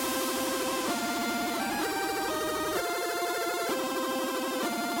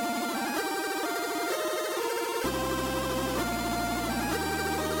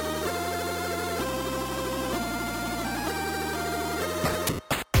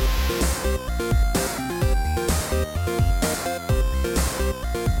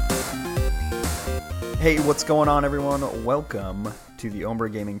Hey, what's going on, everyone? Welcome to the Ombre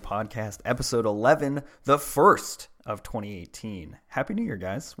Gaming Podcast, episode 11, the first of 2018. Happy New Year,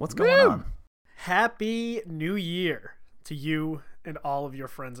 guys. What's going on? Happy New Year to you and all of your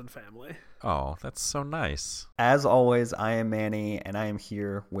friends and family. Oh, that's so nice. As always, I am Manny, and I am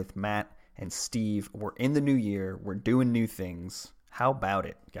here with Matt and Steve. We're in the new year. We're doing new things. How about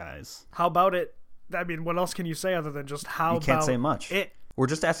it, guys? How about it? I mean, what else can you say other than just how about it? You can't say much. We're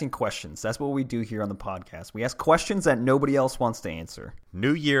just asking questions. That's what we do here on the podcast. We ask questions that nobody else wants to answer.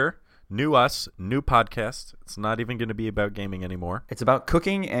 New year, new us, new podcast. It's not even going to be about gaming anymore. It's about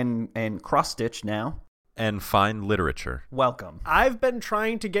cooking and cross-stitch now. And fine literature. Welcome. I've been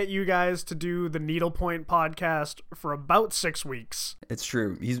trying to get you guys to do the Needlepoint podcast for about 6 weeks. It's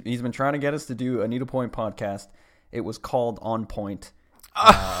true. He's been trying to get us to do a Needlepoint podcast. It was called On Point.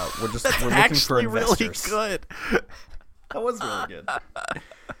 We're looking for investors. Really good. That was really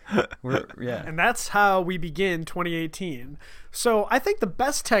good. And that's how we begin 2018. So I think the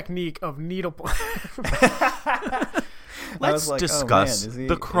best technique of needlepoint. Let's discuss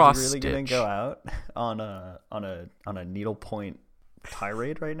the cross stitch. Is he really going to stitch. go out on a needlepoint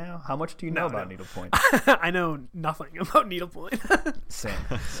tirade right now? How much do you know about needlepoint? I know nothing about needlepoint.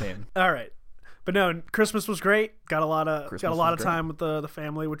 Same. All right. But no, Christmas was great. Got a lot of great. time with the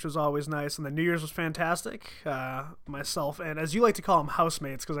family, which was always nice. And then New Year's was fantastic. Myself and, as you like to call them,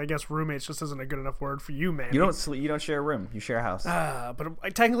 housemates, because I guess roommates just isn't a good enough word for you, man. You don't share a room. You share a house.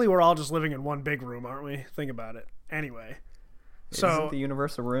 But technically, we're all just living in one big room, aren't we? Think about it. Anyway, so Isn't the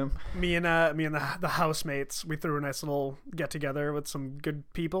universal room? me and the housemates, we threw a nice little get together with some good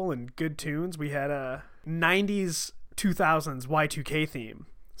people and good tunes. We had a 90s 2000s Y2K theme.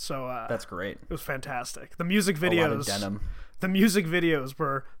 So That's great. It was fantastic. The music A lot of videos, denim. the music videos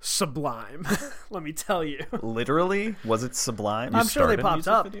were sublime. Let me tell you. Literally, was it sublime? I'm sure they started popped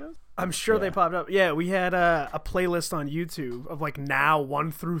music up. videos? I'm sure they Yeah. popped up. Yeah, we had a playlist on YouTube of like now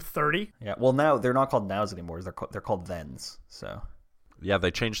 1 through 30. Yeah. Well, now they're not called nows anymore. They're called thens. So Yeah, they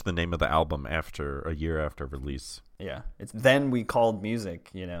changed the name of the album after a year after release. yeah, it's then we called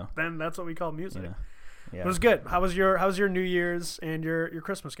music. Then that's what we call music. Yeah. It was good. How was your New Year's and your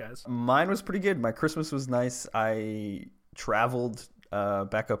Christmas, guys? Mine was pretty good. My Christmas was nice. I traveled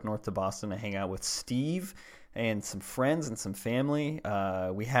back up north to Boston to hang out with Steve and some friends and some family.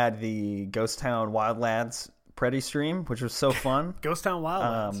 We had the Ghost Town Wildlands Preddy stream, which was so fun. Ghost Town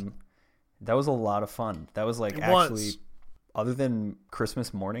Wildlands. That was a lot of fun. That was like other than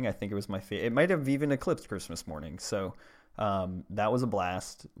Christmas morning, I think it was my favorite. It might have even eclipsed Christmas morning. So that was a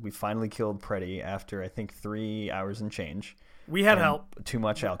blast. We finally killed Preddy after I think 3 hours and change. We had help. Too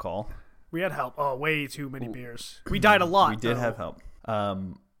much alcohol. We had help. Oh, way too many beers. We died a lot. We did though. have help.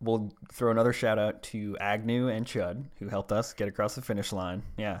 We'll throw another shout out to Agnew and Chud, who helped us get across the finish line.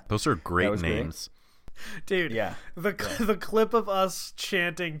 Yeah. Those are great was great. names. Dude, Yeah. the clip of us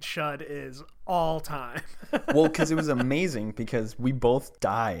chanting Chud is all time. Well, because it was amazing because we both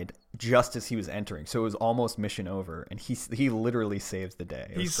died just as he was entering. So it was almost mission over. And he literally saved the day.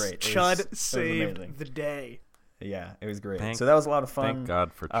 It was great. Chud it saved amazing. the day. Yeah, it was great. So that was a lot of fun. Thank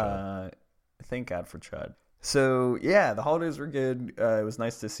God for Chud. Thank God for Chud. So yeah, the holidays were good. It was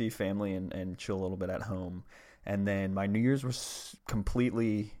nice to see family and chill a little bit at home. And then my New Year's was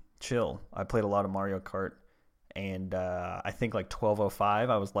completely chill. I played a lot of Mario Kart, and I think like 12:05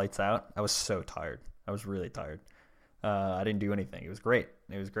 I was lights out. I was so tired. I was really tired. I didn't do anything. It was great.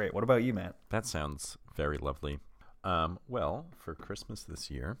 What about you, Matt? That sounds very lovely. Well, for Christmas this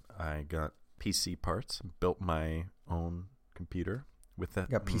year, I got PC parts, built my own computer with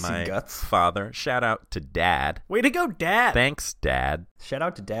Got PC my guts? father. Shout out to Dad. Way to go, Dad. Thanks, Dad. Shout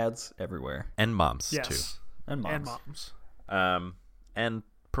out to dads everywhere And moms, yes. too. and moms. And moms. And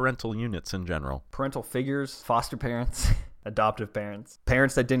parental units in general. Parental figures, foster parents, adoptive parents,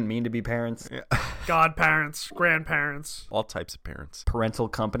 parents that didn't mean to be parents, Godparents, grandparents. All types of parents. parental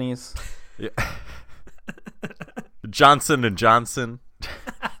companies. Yeah. Johnson & Johnson.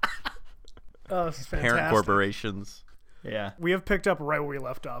 Oh, this is fantastic. Parent corporations. Yeah. We have picked up right where we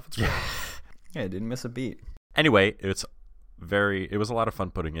left off. It's great. Yeah, didn't miss a beat. Anyway, it was a lot of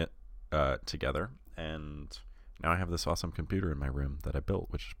fun putting it together, and now I have this awesome computer in my room that I built,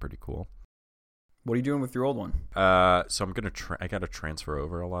 which is pretty cool. What are you doing with your old one? So I'm gonna I gotta transfer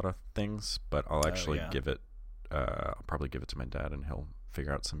over a lot of things, but I'll actually give it. I'll probably give it to my dad, and he'll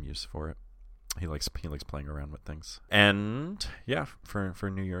figure out some use for it. He likes playing around with things. And yeah, for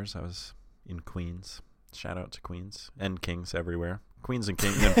New Year's, I was in Queens. Shout out to queens and kings everywhere. Queens and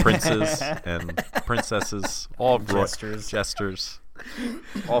kings and princes and princesses, all jesters,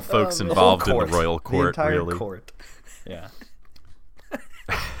 all folks involved in the royal court. The entire really. court. Yeah.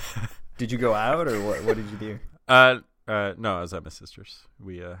 Did you go out or what did you do? No, I was at my sister's.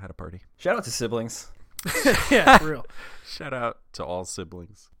 We had a party. Shout out to siblings. Yeah, for real. Shout out to all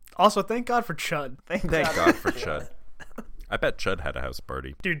siblings. Also, thank God for Chud. Thank God for Chud. I bet Chud had a house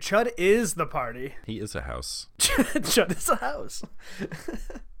party. Dude, Chud is the party. He is a house. Chud is a house.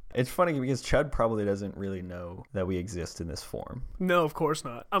 It's funny because Chud probably doesn't really know that we exist in this form. No, of course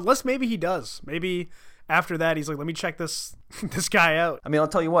not. Unless maybe he does. Maybe after that he's like, let me check this guy out. I mean, I'll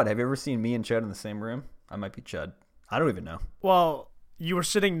tell you what. Have you ever seen me and Chud in the same room? I might be Chud. I don't even know. Well, you were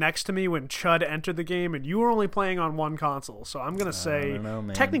sitting next to me when Chud entered the game, and you were only playing on one console. So I'm going to say,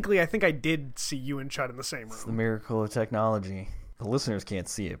 technically, I think I did see you and Chud in the same room. It's the miracle of technology. The listeners can't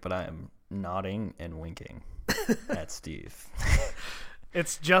see it, but I am nodding and winking at Steve.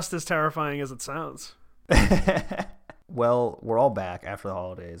 It's just as terrifying as it sounds. Well, we're all back after the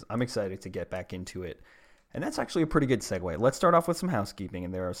holidays. I'm excited to get back into it. And that's actually a pretty good segue. Let's start off with some housekeeping,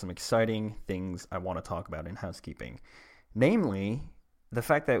 and there are some exciting things I want to talk about in housekeeping. Namely, the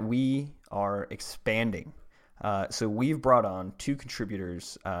fact that we are expanding. So we've brought on 2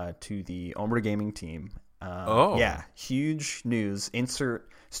 contributors to the Ombre Gaming team. Yeah, huge news. Insert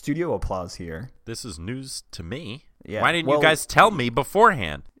studio applause here. This is news to me. Yeah. Why didn't you guys tell me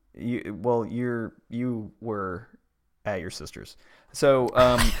beforehand? You were at your sister's. So,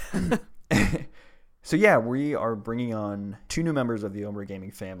 so yeah, we are bringing on 2 new members of the Ombre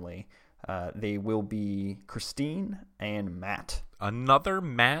Gaming family. They will be Christine and Matt. Another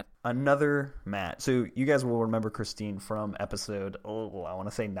Matt? Another Matt. So you guys will remember Christine from episode, I want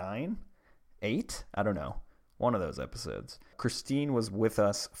to say 9? 8? I don't know. One of those episodes. Christine was with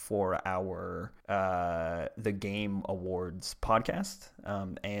us for our The Game Awards podcast.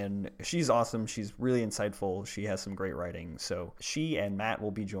 And she's awesome. She's really insightful. She has some great writing. So she and Matt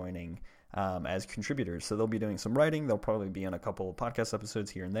will be joining as contributors. So they'll be doing some writing. They'll probably be on a couple of podcast episodes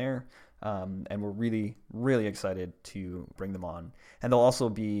here and there. And we're really, really excited to bring them on. And they'll also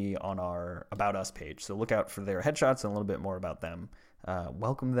be on our About Us page. So look out for their headshots and a little bit more about them.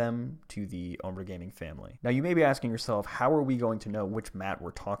 Welcome them to the Ombre Gaming family. Now, you may be asking yourself, how are we going to know which Matt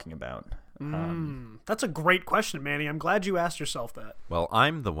we're talking about? That's a great question, Manny. I'm glad you asked yourself that. Well,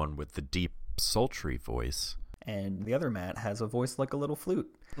 I'm the one with the deep, sultry voice. And the other Matt has a voice like a little flute.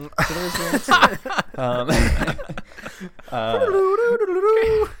 So there's the answer.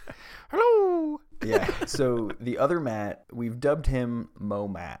 Hello. Yeah, so the other Matt, we've dubbed him Mo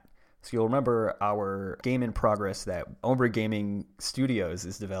Matt. So you'll remember our game in progress that Ombre Gaming Studios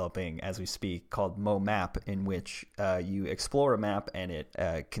is developing as we speak called Mo Map, in which you explore a map and it's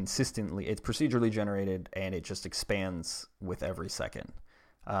procedurally generated and it just expands with every second.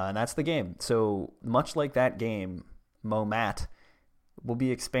 And that's the game. So much like that game, Mo Matt will be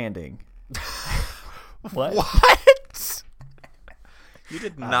expanding. What? You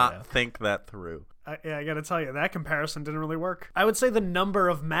did not think that through. I gotta tell you, that comparison didn't really work. I would say the number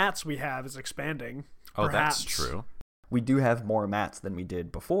of mats we have is expanding. Oh, perhaps. That's true. We do have more mats than we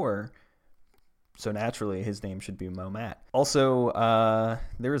did before, so naturally his name should be Mo Matt. Also,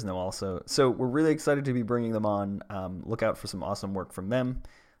 there is no also. So we're really excited to be bringing them on. Look out for some awesome work from them.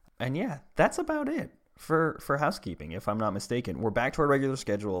 And yeah, that's about it for housekeeping, if I'm not mistaken. We're back to our regular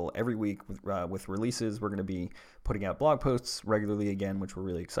schedule every week with releases. We're going to be putting out blog posts regularly again, which we're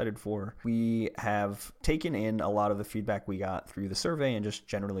really excited for. We have taken in a lot of the feedback we got through the survey and just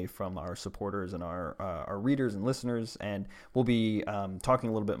generally from our supporters and our readers and listeners, and we'll be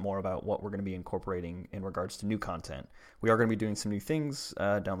talking a little bit more about what we're going to be incorporating in regards to new content. We are going to be doing some new things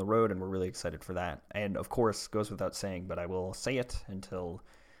down the road, and we're really excited for that. And of course, goes without saying, but I will say it until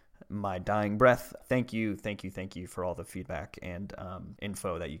my dying breath. Thank you for all the feedback and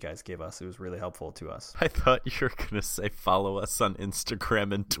info that you guys gave us. It was really helpful to us. I thought you were going to say follow us on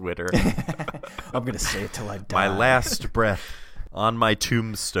Instagram and Twitter. I'm going to say it till I die. My last breath on my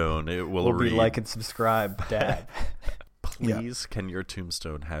tombstone, it will read, be like and subscribe, dab. Please, Can your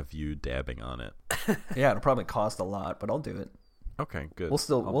tombstone have you dabbing on it? Yeah, it'll probably cost a lot, but I'll do it. Okay, good. We'll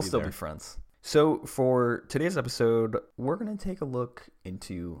still be friends. So for today's episode, we're going to take a look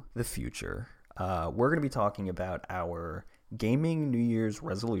into the future. We're going to be talking about our gaming New Year's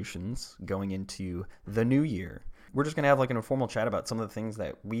resolutions going into the new year. We're just going to have like an informal chat about some of the things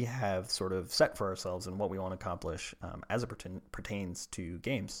that we have sort of set for ourselves and what we want to accomplish as it pertains to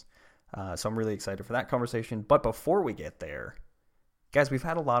games. So I'm really excited for that conversation. But before we get there, guys, we've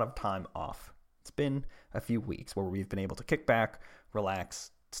had a lot of time off. It's been a few weeks where we've been able to kick back,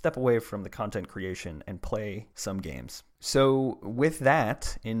 relax, step away from the content creation and play some games. So with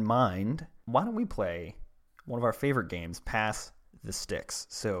that in mind, why don't we play one of our favorite games, Pass the Sticks.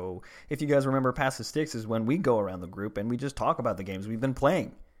 So if you guys remember, Pass the Sticks is when we go around the group and we just talk about the games we've been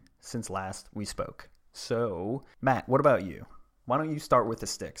playing. since last we spoke. So, Matt, what about you? Why don't you start with the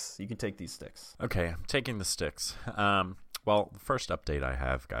sticks? You can take these sticks. Okay, I'm taking the sticks. Well, the first update I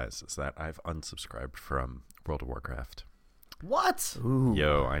have, guys, is that I've unsubscribed from World of Warcraft. What? Ooh.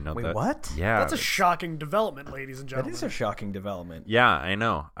 Yo, I know Wait, that. what? Yeah. That's a shocking development, ladies and That gentlemen. is a shocking development. Yeah, I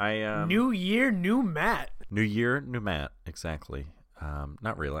know. New year, new Matt. New year, new Matt. Exactly.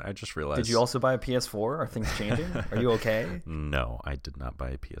 Not really. I just realized. Did you also buy a PS4? Are things changing? Are you okay? No, I did not buy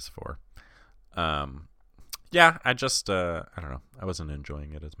a PS4. Yeah, I just, I don't know. I wasn't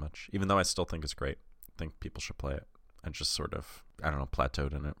enjoying it as much, even though I still think it's great. I think people should play it. I just sort of, I don't know,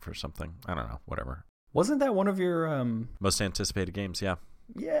 plateaued in it for something. I don't know, whatever. Wasn't that one of your, Most anticipated games, yeah.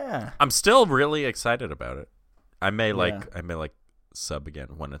 Yeah. I'm still really excited about it. I may sub again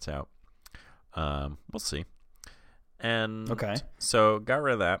when it's out. We'll see. And Okay. so got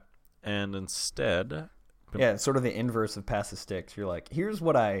rid of that, and instead, Yeah, sort of the inverse of pass the sticks. You're like, here's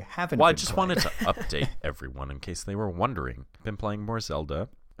what I haven't. well, I been just playing. wanted to update everyone in case they were wondering. Been playing more Zelda,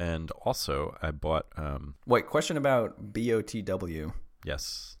 and also I bought. Wait, question about BOTW.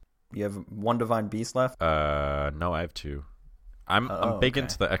 Yes. You have one Divine Beast left? No, I have two. I'm big okay.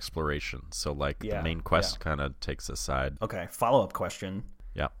 into the exploration, so like the main quest kind of takes aside. Okay, follow-up question.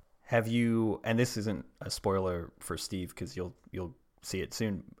 Yeah. Have you, and this isn't a spoiler for Steve because you'll see it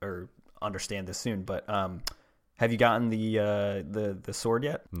soon or understand this soon, but have you gotten the sword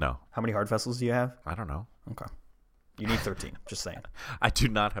yet? No. How many heart vessels do you have? I don't know. Okay. You need 13, just saying. I do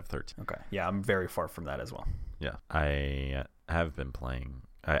not have 13. Okay. Yeah, I'm very far from that as well. Yeah. I have been playing.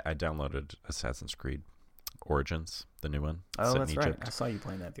 I downloaded Assassin's Creed Origins, the new one. Oh, set that's in right. Egypt. I saw you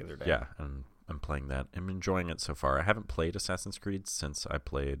playing that the other day. Yeah, and I'm playing that. I'm enjoying it so far. I haven't played Assassin's Creed since I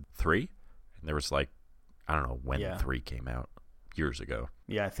played 3. And there was like, I don't know when 3 came out, years ago.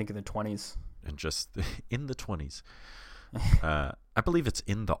 Yeah, I think in the 20s. And just in the 20s. I believe it's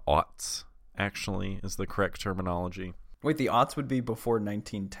in the aughts, actually, is the correct terminology. Wait, the aughts would be before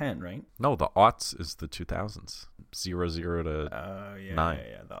 1910, right? No, the aughts is the 2000s. 00 to 9.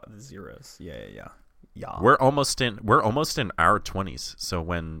 Yeah, the zeros. Yeah. We're almost in our 20s. So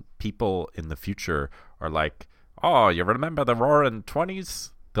when people in the future are like, "Oh, you remember the roaring 20s?"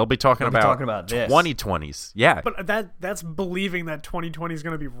 They'll be talking about this. 2020s. Yeah. But that's believing that 2020 is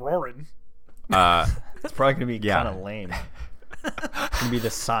going to be roaring. It's probably going to be kind of lame. It's going to be the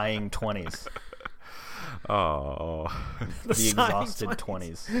sighing 20s. Oh. The exhausted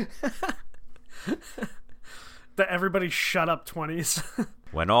 20s. The everybody shut up 20s.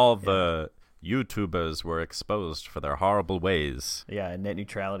 When all the YouTubers were exposed for their horrible ways. Yeah, and net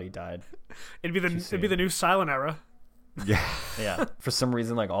neutrality died. It'd be the new silent era. Yeah. Yeah. For some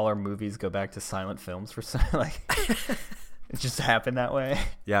reason, like all our movies go back to silent films for some like it just happened that way.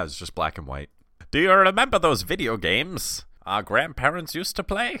 Yeah, it's just black and white. Do you remember those video games our grandparents used to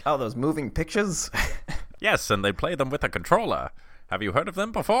play? Oh, those moving pictures? Yes, and they play them with a controller. Have you heard of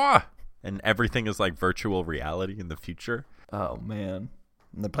them before? And everything is like virtual reality in the future. Oh man.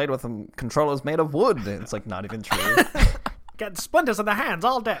 And they played with them controllers made of wood. It's like not even true. Getting splinters in their hands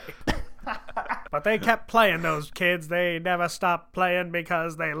all day. But they kept playing, those kids. They never stopped playing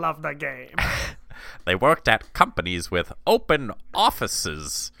because they loved the game. They worked at companies with open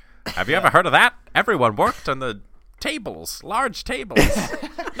offices. Have you ever heard of that? Everyone worked on the tables, large tables.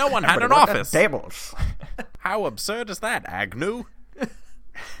 No one had an office. Tables. How absurd is that, Agnew?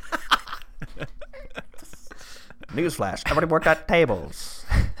 Newsflash. Everybody worked at tables.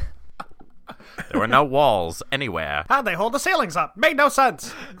 There were no walls anywhere. How'd they hold the ceilings up? Made no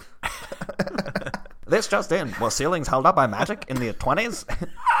sense. This just in. Were ceilings held up by magic in the 20s?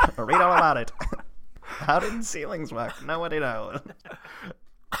 Read all about it. How did ceilings work? Nobody knows.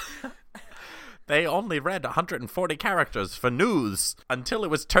 They only read 140 characters for news until it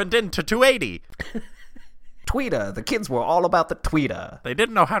was turned into 280. Tweeter. The kids were all about the tweeter. They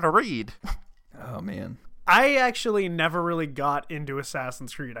didn't know how to read. Oh, man. I actually never really got into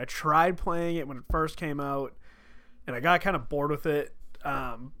Assassin's Creed. I tried playing it when it first came out, and I got kind of bored with it.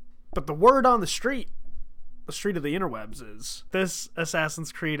 But the word on the street of the interwebs is this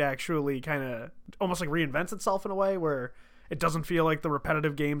Assassin's Creed actually kind of almost like reinvents itself in a way where it doesn't feel like the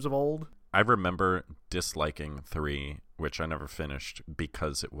repetitive games of old. I remember disliking 3, which I never finished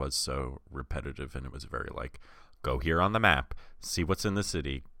because it was so repetitive and it was very like, go here on the map, see what's in the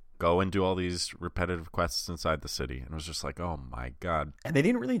city, go and do all these repetitive quests inside the city. And it was just like, oh my God. And they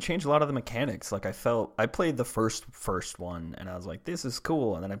didn't really change a lot of the mechanics. Like I played the first one and I was like, this is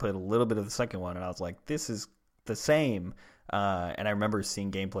cool. And then I played a little bit of the second one and I was like, this is the same. And I remember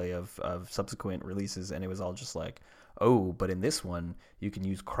seeing gameplay of subsequent releases and it was all just like, oh, but in this one, you can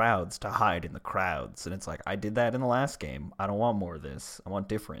use crowds to hide in the crowds. And it's like, I did that in the last game. I don't want more of this. I want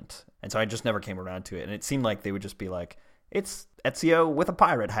different. And so I just never came around to it. And it seemed like they would just be like, it's Ezio with a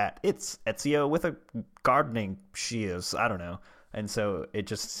pirate hat. It's Ezio with a gardening shears. I don't know. And so it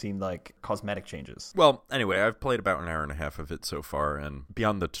just seemed like cosmetic changes. Well, anyway, I've played about an hour and a half of it so far, and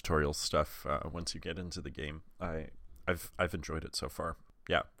beyond the tutorial stuff, once you get into the game, I've enjoyed it so far.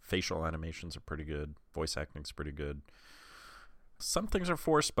 Yeah, facial animations are pretty good. Voice acting's pretty good. Some things are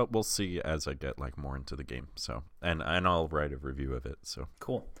forced, but we'll see as I get like more into the game. So, and I'll write a review of it. So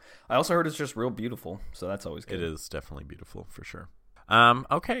cool. I also heard it's just real beautiful, so that's always good. It is definitely beautiful for sure.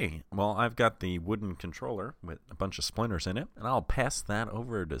 Okay, well, I've got the wooden controller with a bunch of splinters in it, and I'll pass that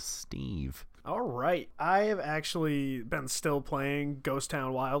over to Steve. All right. I have actually been still playing Ghost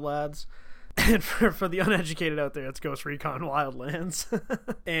Town Wildlands. And for the uneducated out there, it's Ghost Recon Wildlands.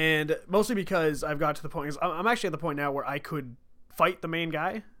 And mostly because I've got to the point, I'm actually at the point now where I could fight the main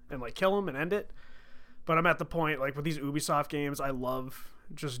guy and like kill him and end it. But I'm at the point, like with these Ubisoft games, I love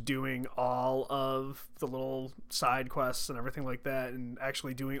just doing all of the little side quests and everything like that, and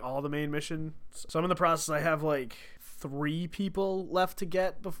actually doing all the main mission. So I'm in the process. I have like 3 people left to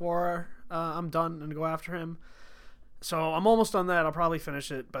get before I'm done and go after him. So I'm almost on that. I'll probably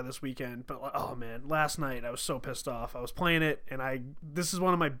finish it by this weekend. But oh man, last night I was so pissed off. I was playing it, and this is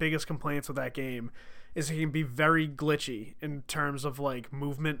one of my biggest complaints with that game, is it can be very glitchy in terms of like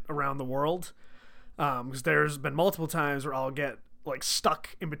movement around the world. Because there's been multiple times where I'll get like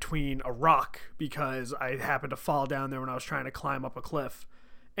stuck in between a rock because I happened to fall down there when I was trying to climb up a cliff,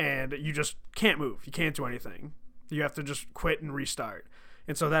 and you just can't move. You can't do anything. You have to just quit and restart.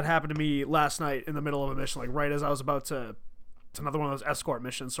 And so that happened to me last night in the middle of a mission, like right as I was about to, it's another one of those escort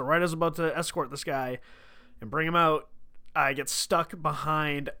missions. So right as I was about to escort this guy and bring him out, I get stuck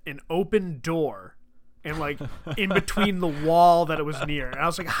behind an open door and like in between the wall that it was near. And I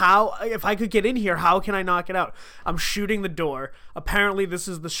was like, how, if I could get in here, how can I knock it out? I'm shooting the door. Apparently this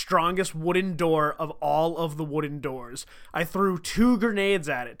is the strongest wooden door of all of the wooden doors. I threw 2 grenades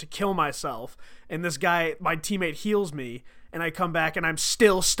at it to kill myself. And this guy, my teammate, heals me. And I come back and I'm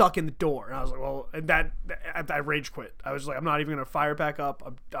still stuck in the door. And I was like, well, and I rage quit. I was like, I'm not even going to fire back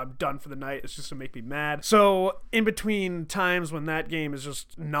up. I'm done for the night. It's just going to make me mad. So in between times when that game is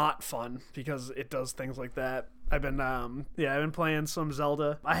just not fun because it does things like that, I've been playing some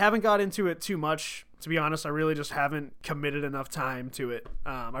Zelda. I haven't got into it too much. To be honest, I really just haven't committed enough time to it.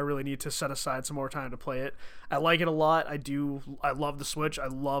 I really need to set aside some more time to play it. I like it a lot. I love the Switch. I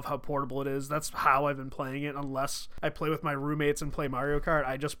love how portable it is. That's how I've been playing it. Unless I play with my roommates and play Mario Kart,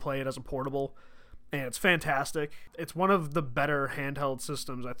 I just play it as a portable. And it's fantastic. It's one of the better handheld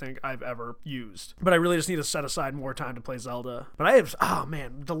systems I think I've ever used. But I really just need to set aside more time to play Zelda. But I have, oh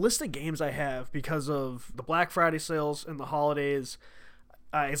man, the list of games I have because of the Black Friday sales and the holidays,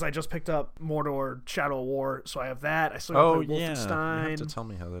 is I just picked up Mordor Shadow of War, so I have that. I still have Wolfenstein. You have to tell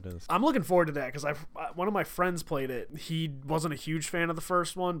me how that is. I'm looking forward to that because one of my friends played it. He wasn't a huge fan of the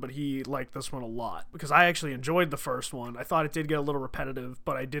first one, but he liked this one a lot because I actually enjoyed the first one. I thought it did get a little repetitive,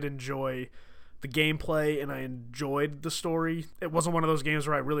 but I did enjoy the gameplay and I enjoyed the story. It wasn't one of those games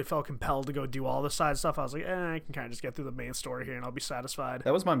where I really felt compelled to go do all the side stuff. I was like, I can kind of just get through the main story here and I'll be satisfied.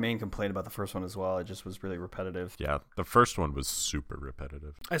 That was my main complaint about the first one as well. It just was really repetitive. Yeah, the first one was super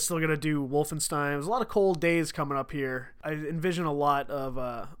repetitive. I still got to do Wolfenstein. There's a lot of cold days coming up here. I envision a lot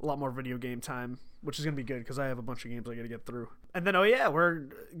more video game time, which is going to be good because I have a bunch of games I got to get through. And then, we're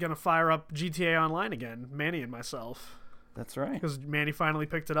going to fire up GTA Online again, Manny and myself. That's right. Because Manny finally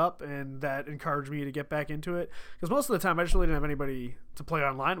picked it up, and that encouraged me to get back into it. Because most of the time, I just really didn't have anybody to play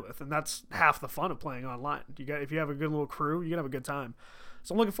online with, and that's half the fun of playing online. If you have a good little crew, you can have a good time.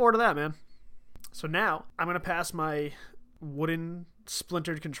 So I'm looking forward to that, man. So now, I'm going to pass my wooden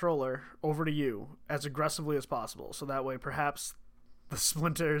splintered controller over to you as aggressively as possible. So that way, perhaps the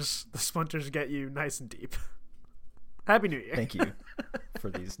splinters get you nice and deep. Happy New Year. Thank you for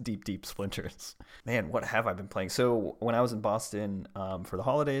these deep, deep splinters. Man, what have I been playing? So when I was in Boston for the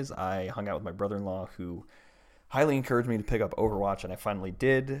holidays, I hung out with my brother-in-law who highly encouraged me to pick up Overwatch, and I finally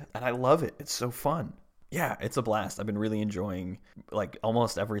did. And I love it. It's so fun. Yeah, it's a blast. I've been really enjoying like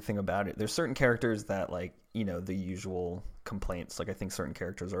almost everything about it. There's certain characters that like, the usual complaints. Like I think certain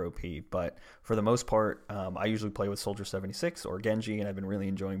characters are OP, but for the most part, I usually play with Soldier 76 or Genji, and I've been really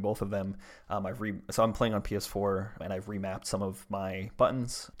enjoying both of them. So I'm playing on PS4, and I've remapped some of my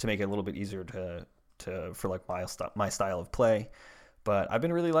buttons to make it a little bit easier for like my style of play. But I've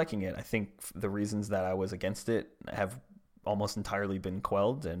been really liking it. I think the reasons that I was against it have almost entirely been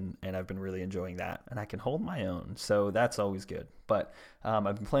quelled, and I've been really enjoying that, and I can hold my own, so that's always good. But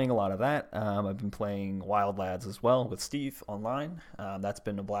I've been playing a lot of that. I've been playing Wild Lads as well with Steve online. That's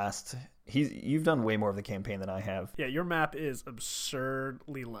been a blast. You've done way more of the campaign than I have. Yeah, your map is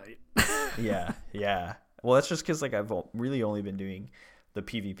absurdly light. yeah. Well, that's just because like I've really only been doing the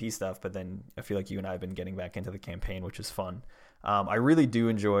PvP stuff, but then I feel like you and I have been getting back into the campaign, which is fun. I really do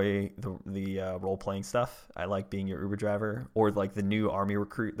enjoy the role-playing stuff. I like being your Uber driver, or like the new army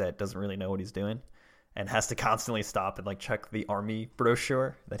recruit that doesn't really know what he's doing and has to constantly stop and like check the army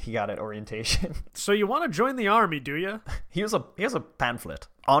brochure that he got at orientation. So you want to join the army, do you? Here's a pamphlet.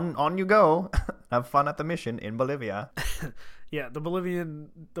 On you go. Have fun at the mission in Bolivia. Yeah, the Bolivian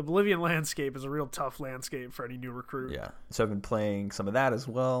landscape is a real tough landscape for any new recruit. Yeah. So I've been playing some of that as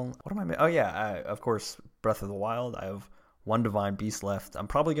well. What am I? Oh yeah, of course, Breath of the Wild. I have one Divine Beast left. I'm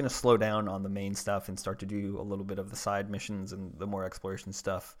probably going to slow down on the main stuff and start to do a little bit of the side missions and the more exploration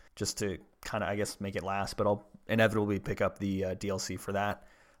stuff just to kind of, I guess, make it last. But I'll inevitably pick up the DLC for that.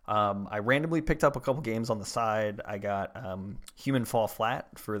 I randomly picked up a couple games on the side. I got Human Fall Flat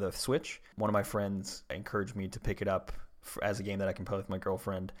for the Switch. One of my friends encouraged me to pick it up as a game that I can play with my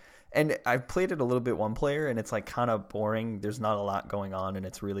girlfriend. And I've played it a little bit one player, and it's like kind of boring. There's not a lot going on, and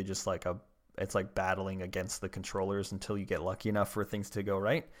it's really just like it's like battling against the controllers until you get lucky enough for things to go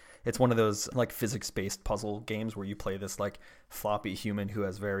right. It's one of those like physics-based puzzle games where you play this like floppy human who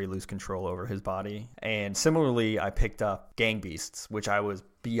has very loose control over his body. And similarly, I picked up Gang Beasts, which I was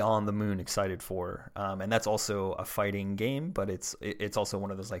beyond the moon excited for. And that's also a fighting game, but it's also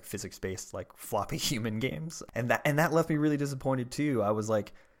one of those like physics-based like floppy human games. And that left me really disappointed too. I was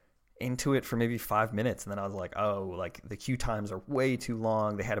like into it for maybe 5 minutes, and then I was like, oh, like the queue times are way too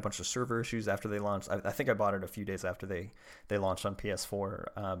long. They had a bunch of server issues after they launched. I think I bought it a few days after they launched on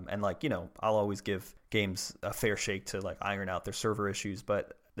PS4. And like, you know, I'll always give games a fair shake to like iron out their server issues,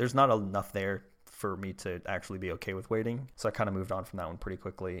 but there's not enough there for me to actually be okay with waiting. So I kind of moved on from that one pretty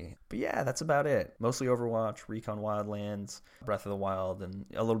quickly. But yeah, that's about it. Mostly Overwatch, Recon Wildlands, Breath of the Wild, and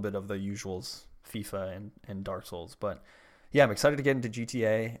a little bit of the usuals, FIFA and Dark Souls. But yeah, I'm excited to get into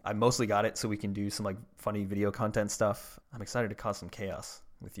GTA. I mostly got it so we can do some like funny video content stuff. I'm excited to cause some chaos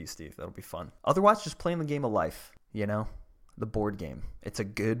with you, Steve. That'll be fun. Otherwise, just playing the game of life, you know? The board game. It's a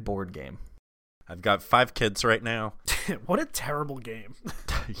good board game. I've got 5 kids right now. What a terrible game.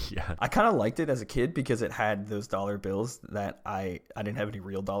 Yeah. I kind of liked it as a kid because it had those dollar bills that I didn't have any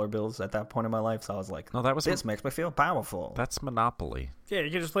real dollar bills at that point in my life. So I was like, no, this makes me feel powerful. That's Monopoly. Yeah,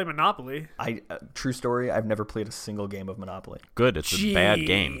 you can just play Monopoly. True story, I've never played a single game of Monopoly. Good, it's a bad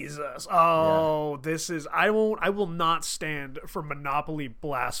game. Jesus. Oh, yeah. This is I will not stand for Monopoly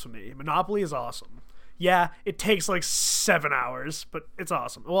blasphemy. Monopoly is awesome. Yeah, it takes like 7 hours, but it's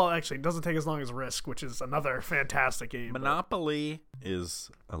awesome. Well, actually, it doesn't take as long as Risk, which is another fantastic game. Monopoly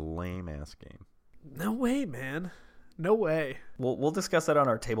is a lame-ass game. No way, man. No way. We'll discuss that on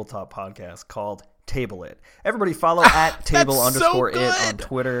our tabletop podcast called Table It. Everybody follow at table_it on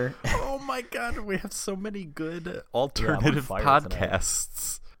Twitter. Oh my god, we have so many good alternative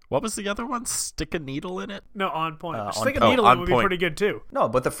podcasts. What was the other one? Stick a needle in it? No, On Point. Stick a needle in it would be pretty good too. No,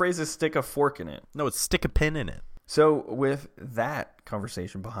 but the phrase is stick a fork in it. No, it's stick a pin in it. So with that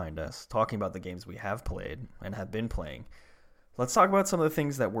conversation behind us, talking about the games we have played and have been playing, let's talk about some of the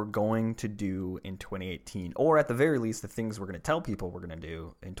things that we're going to do in 2018, or at the very least, the things we're going to tell people we're going to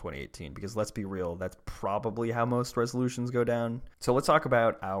do in 2018, because let's be real, that's probably how most resolutions go down. So let's talk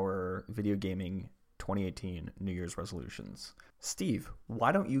about our video gaming 2018 New Year's resolutions. Steve,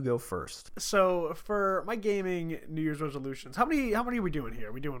 why don't you go first? So for my gaming New Year's resolutions, how many are we doing here?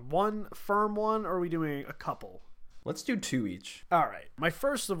 Are we doing one firm one, or are we doing a couple? Let's do 2 each. All right. My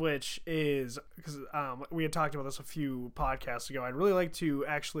first of which is, because we had talked about this a few podcasts ago, I'd really like to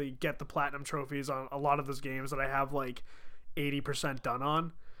actually get the platinum trophies on a lot of those games that I have like 80% done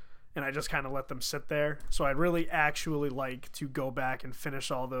on, and I just kind of let them sit there. So I'd really actually like to go back and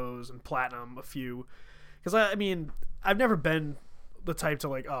finish all those and platinum a few. Because I mean, I've never been the type to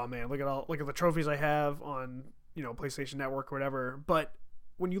like, oh man, look at the trophies I have on, you know, PlayStation Network or whatever. But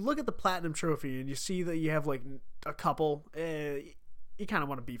when you look at the platinum trophy and you see that you have like a couple, you kind of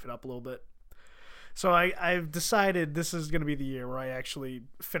want to beef it up a little bit. So I've decided this is going to be the year where I actually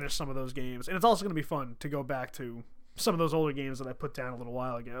finish some of those games, and it's also going to be fun to go back to some of those older games that I put down a little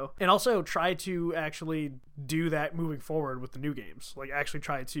while ago, and also try to actually do that moving forward with the new games. Like actually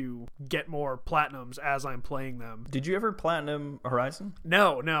try to get more platinums as I'm playing them. Did you ever platinum Horizon?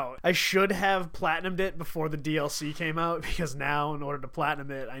 No. I should have platinumed it before the DLC came out, because now in order to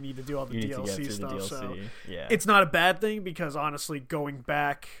platinum it, I need to do all the DLC stuff. So yeah. It's not a bad thing, because honestly, going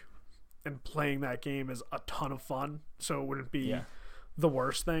back and playing that game is a ton of fun. So it wouldn't be the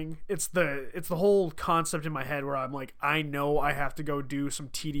worst thing. It's the whole concept in my head where I'm like, I know I have to go do some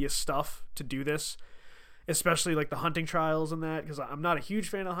tedious stuff to do this, especially like the hunting trials and that, because I'm not a huge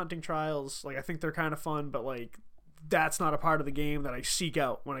fan of hunting trials. Like, I think they're kind of fun, but like that's not a part of the game that I seek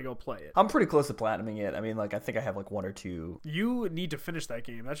out when I go play it. I'm pretty close to platinuming it. I mean, like, I think I have like 1 or 2. You need to finish that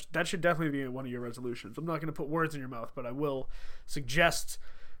game. That should definitely be one of your resolutions. I'm not going to put words in your mouth, but I will suggest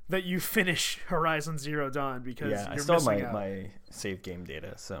that you finish Horizon Zero Dawn, because I still have my save game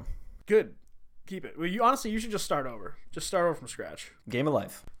data, so good. Keep it. Well, you should just start over. Just start over from scratch. Game of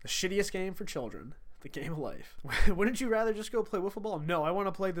life. The shittiest game for children. The game of life. Wouldn't you rather just go play wiffle ball? No, I want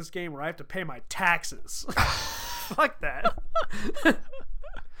to play this game where I have to pay my taxes. Fuck that.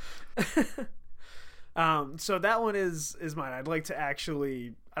 So that one is mine. I'd like to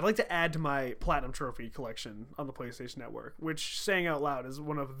add to my platinum trophy collection on the PlayStation Network, which, saying out loud, is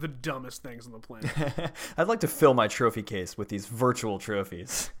one of the dumbest things on the planet. I'd like to fill my trophy case with these virtual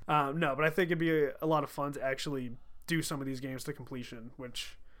trophies. No, but I think it'd be a lot of fun to actually do some of these games to completion,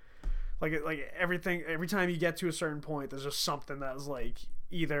 which like everything, every time you get to a certain point, there's just something that's like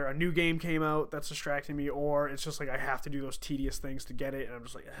either a new game came out that's distracting me, or it's just like I have to do those tedious things to get it, and I'm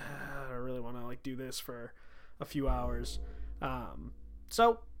just like, I don't really want to like do this for a few hours.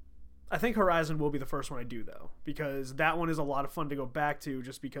 So I think Horizon will be the first one I do, though, because that one is a lot of fun to go back to,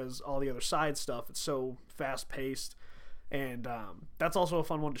 just because all the other side stuff, it's so fast paced, and that's also a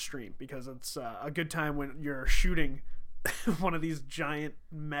fun one to stream, because it's a good time when you're shooting one of these giant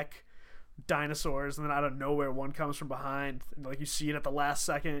mech dinosaurs, and then out of nowhere one comes from behind, and like you see it at the last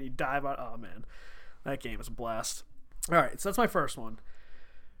second and you dive out. Oh man, that game is a blast. All right, so that's my first one.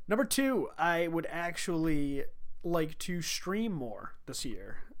 Number 2, I would actually like to stream more this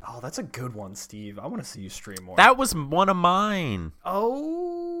year. Oh, that's a good one, Steve. I want to see you stream more. That was one of mine.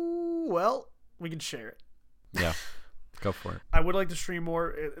 Oh, well, we can share it. Yeah, go for it. I would like to stream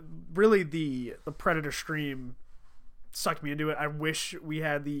more. Really, the Predator stream sucked me into it. I wish we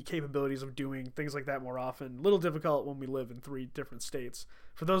had the capabilities of doing things like that more often. A little difficult when we live in 3 different states.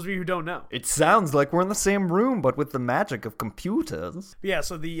 For those of you who don't know, it sounds like we're in the same room, but with the magic of computers. Yeah,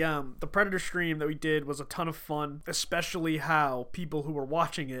 so the Predator stream that we did was a ton of fun, especially how people who were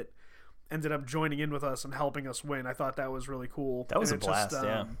watching it ended up joining in with us and helping us win. I thought that was really cool. That was a blast,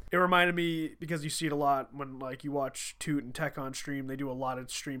 yeah. It reminded me, because you see it a lot when like you watch Toot and Tech on stream. They do a lot of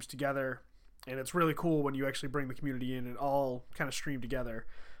streams together. And it's really cool when you actually bring the community in and all kind of stream together.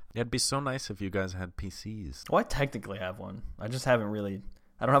 Yeah, it'd be so nice if you guys had PCs. Well, I technically have one. I just haven't really...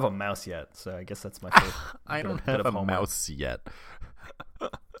 I don't have a mouse yet, so I guess that's my first I don't have a mouse yet.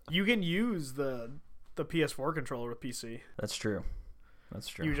 You can use the PS4 controller with PC. That's true. That's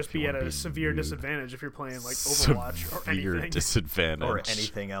true. You just be at a severe disadvantage if you're playing like Overwatch or anything. Severe disadvantage. Or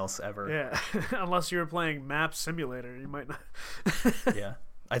anything else ever. Yeah, unless you were playing Map Simulator, you might not. Yeah.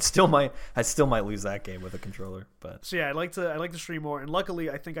 I still might lose that game with a controller, but so yeah, I'd like to stream more, and luckily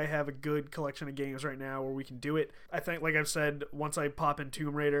I think I have a good collection of games right now where we can do it. I think, like I've said, once I pop in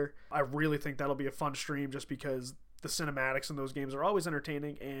Tomb Raider, I really think that'll be a fun stream, just because the cinematics in those games are always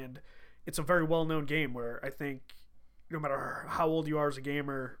entertaining, and it's a very well-known game where I think no matter how old you are as a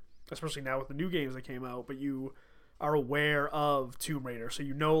gamer, especially now with the new games that came out, but you are aware of Tomb Raider, so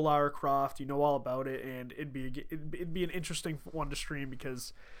you know Lara Croft, you know all about it, and it'd be an interesting one to stream,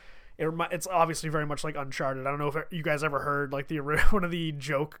 because it's obviously very much like Uncharted. I don't know if you guys ever heard like one of the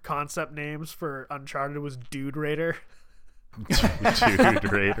joke concept names for Uncharted was Dude Raider.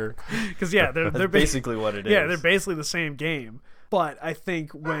 Dude Raider. Because yeah, they're basically what it is. Yeah, they're basically the same game. But I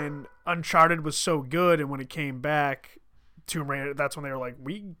think when Uncharted was so good, and when it came back, Tomb Raider, that's when they were like,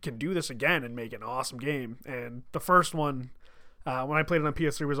 we can do this again and make an awesome game. And the first one, when I played it on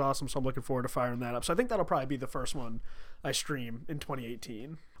PS3, was awesome, so I'm looking forward to firing that up. So I think that'll probably be the first one I stream in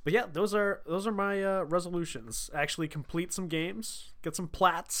 2018. But yeah, those are my resolutions. Actually complete some games, get some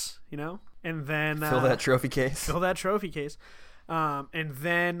plats, and then fill that trophy case. And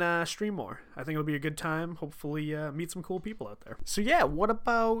then stream more. I think it'll be a good time. Hopefully meet some cool people out there. So yeah, what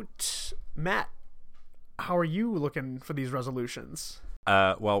about Matt? How are you looking for these resolutions?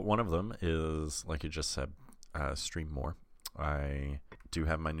 Well, one of them is, like you just said, stream more. I do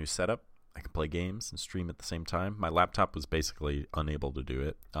have my new setup. I can play games and stream at the same time. My laptop was basically unable to do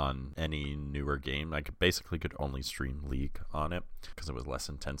it on any newer game. I could only stream League on it because it was less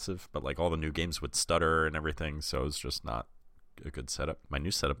intensive. But like all the new games would stutter and everything, so it's just not a good setup. My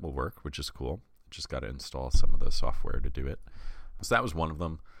new setup will work, which is cool. Just got to install some of the software to do it. So that was one of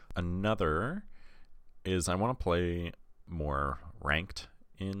them. Another is I want to play more ranked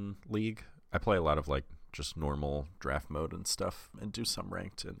in League. I play a lot of like just normal draft mode and stuff, and do some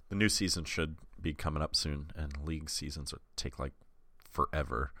ranked. And the new season should be coming up soon, and league seasons take like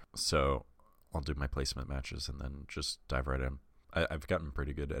forever. So I'll do my placement matches and then just dive right in. I've gotten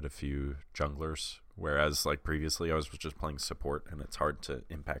pretty good at a few junglers, whereas like previously I was just playing support, and it's hard to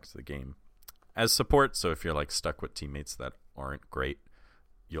impact the game as support. So if you're like stuck with teammates that aren't great,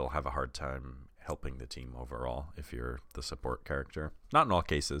 you'll have a hard time helping the team overall if you're the support character. Not in all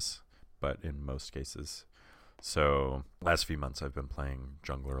cases, but in most cases. So last few months I've been playing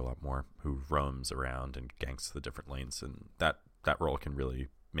jungler a lot more, who roams around and ganks the different lanes, and that role can really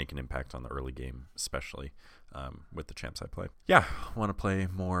make an impact on the early game, especially with the champs I play. Yeah, I want to play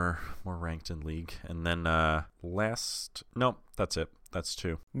more ranked in League. And then that's it. That's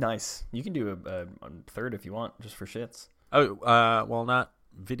 2. Nice. You can do a third if you want, just for shits. Oh, well, not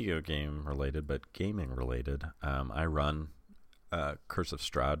video game related, but gaming related. I run Curse of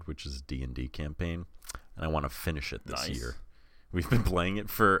Strahd, which is a D&D campaign, and I want to finish it this year. We've been playing it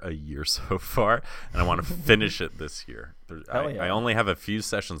for a year so far, and I want to finish it this year. I only have a few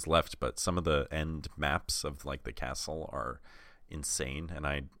sessions left, but some of the end maps of like the castle are insane, and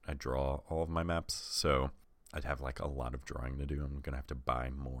I draw all of my maps, so I'd have like a lot of drawing to do. I'm going to have to buy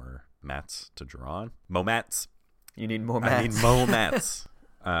more mats to draw on. Mats. You need more mats. I need more mats.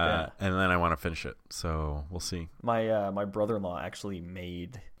 And then I want to finish it, so we'll see. My brother-in-law actually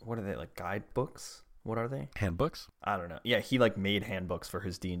made, what are they, like guidebooks? What are they? Handbooks? I don't know. Yeah, he like made handbooks for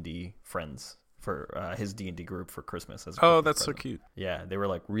his D&D friends, for his D&D group for Christmas. As a Christmas that's present. So cute. Yeah, they were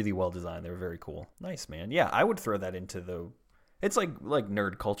like really well designed. They were very cool. Nice, man. Yeah, I would throw that into it's like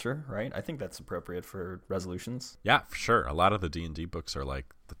nerd culture, right? I think that's appropriate for resolutions. Yeah, for sure. A lot of the D&D books are like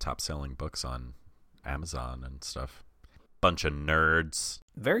the top selling books on Amazon and stuff. Bunch of nerds.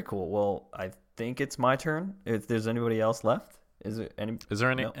 Very cool. Well, I think it's my turn. If there's anybody else left. Is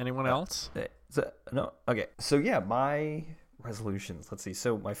there anyone else? No. Okay. So yeah, my resolutions. Let's see.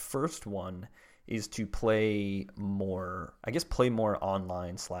 So my first one is to play more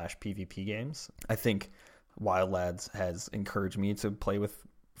online / PvP games. I think Wild Lads has encouraged me to play with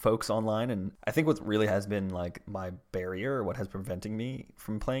folks online, and I think what really has been like my barrier, or what has preventing me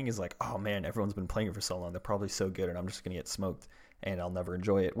from playing, is like, oh man, everyone's been playing it for so long, they're probably so good, and I'm just gonna get smoked and I'll never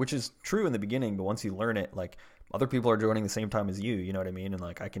enjoy it, which is true in the beginning, but once you learn it, like other people are joining the same time as you know what I mean? And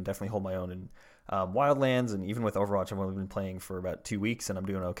like I can definitely hold my own in Wildlands, and even with Overwatch I've only been playing for about 2 weeks and I'm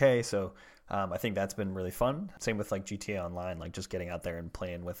doing okay, so I think that's been really fun. Same with like GTA Online, like just getting out there and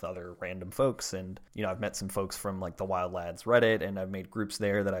playing with other random folks, and you know, I've met some folks from like the Wild Lads Reddit, and I've made groups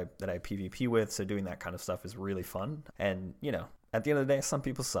there that I PvP with, so doing that kind of stuff is really fun. And you know, at the end of the day, some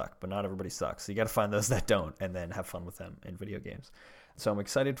people suck, but not everybody sucks. So you got to find those that don't, and then have fun with them in video games. So I'm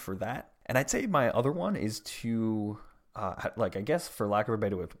excited for that. And I'd say my other one is to, I guess for lack of a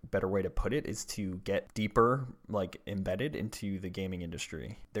better way to put it, is to get deeper, like embedded into the gaming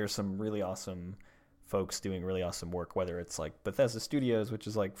industry. There's some really awesome folks doing really awesome work, whether it's like Bethesda Studios, which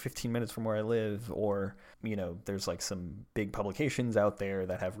is like 15 minutes from where I live, or, you know, there's like some big publications out there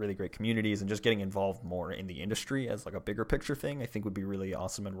that have really great communities, and just getting involved more in the industry as like a bigger picture thing, I think would be really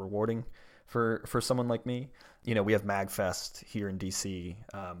awesome and rewarding for someone like me. You know, we have MagFest here in DC,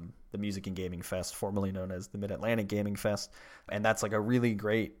 the Music and Gaming Fest, formerly known as the Mid-Atlantic Gaming Fest, and that's like a really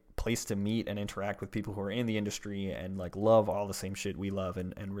great place to meet and interact with people who are in the industry and like love all the same shit we love,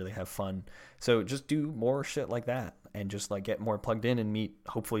 and really have fun. So just do more shit like that, and just like get more plugged in and meet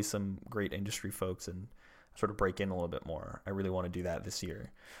hopefully some great industry folks and sort of break in a little bit more. I really want to do that this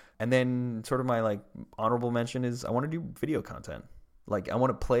year. And then sort of my like honorable mention is I want to do video content. Like I want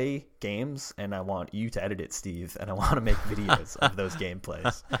to play games, and I want you to edit it, Steve, and I want to make videos of those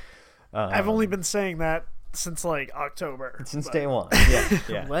gameplays. I've only been saying that since like October. Since day one.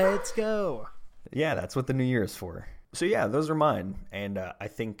 Yeah. Let's go. Yeah, that's what the new year is for. So yeah, those are mine. And I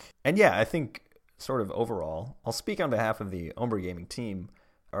think sort of overall, I'll speak on behalf of the Ombre Gaming team.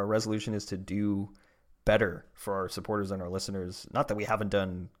 Our resolution is to do better for our supporters and our listeners. Not that we haven't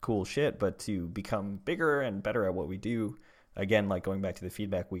done cool shit, but to become bigger and better at what we do. Again, like going back to the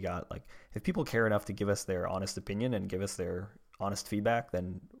feedback we got, like if people care enough to give us their honest opinion and give us their honest feedback,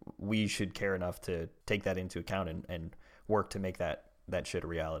 then we should care enough to take that into account and work to make that shit a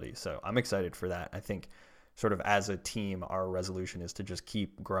reality. So I'm excited for that. I think sort of as a team, our resolution is to just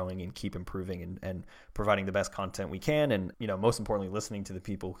keep growing and keep improving and providing the best content we can. And, you know, most importantly, listening to the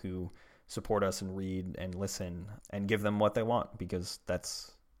people who support us and read and listen and give them what they want, because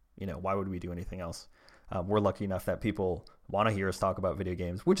that's, you know, why would we do anything else? We're lucky enough that people want to hear us talk about video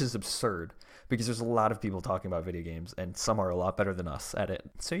games, which is absurd because there's a lot of people talking about video games and some are a lot better than us at it.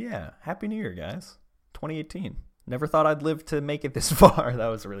 So yeah, Happy New Year, guys. 2018. Never thought I'd live to make it this far. That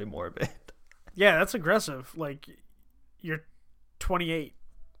was really morbid. Yeah, that's aggressive. Like, you're 28.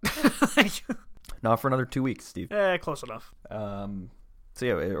 Like, Not for another 2 weeks, Steve. Close enough. So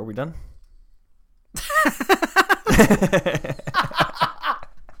yeah, are we done?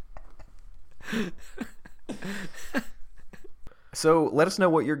 So let us know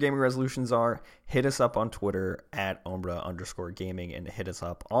what your gaming resolutions are. Hit us up on Twitter at Ombra_gaming and hit us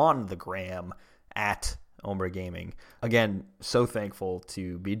up on the gram at Ombra Gaming. Again, so thankful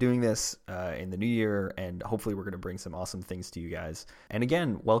to be doing this in the new year, and hopefully we're going to bring some awesome things to you guys. And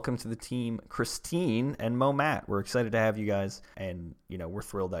again, welcome to the team, Christine and Mo Matt. We're excited to have you guys, and we're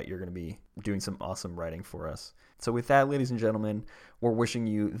thrilled that you're going to be doing some awesome writing for us. So with that, ladies and gentlemen, we're wishing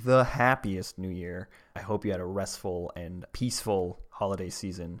you the happiest new year. I hope you had a restful and peaceful holiday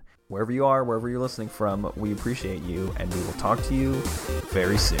season. Wherever you are, wherever you're listening from, we appreciate you, and we will talk to you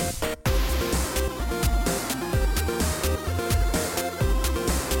very soon.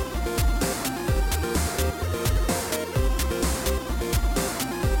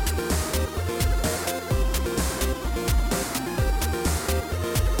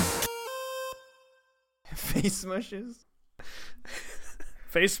 Face smushes.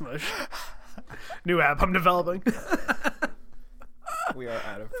 Face smush. New app I'm developing. We are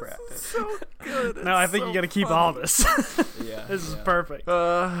out of practice. So good. No, I think you got to keep all this. Yeah, this is perfect. This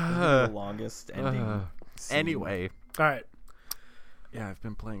is the longest ending. Anyway. All right. Yeah, I've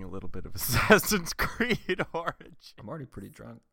been playing a little bit of Assassin's Creed Origins. I'm already pretty drunk.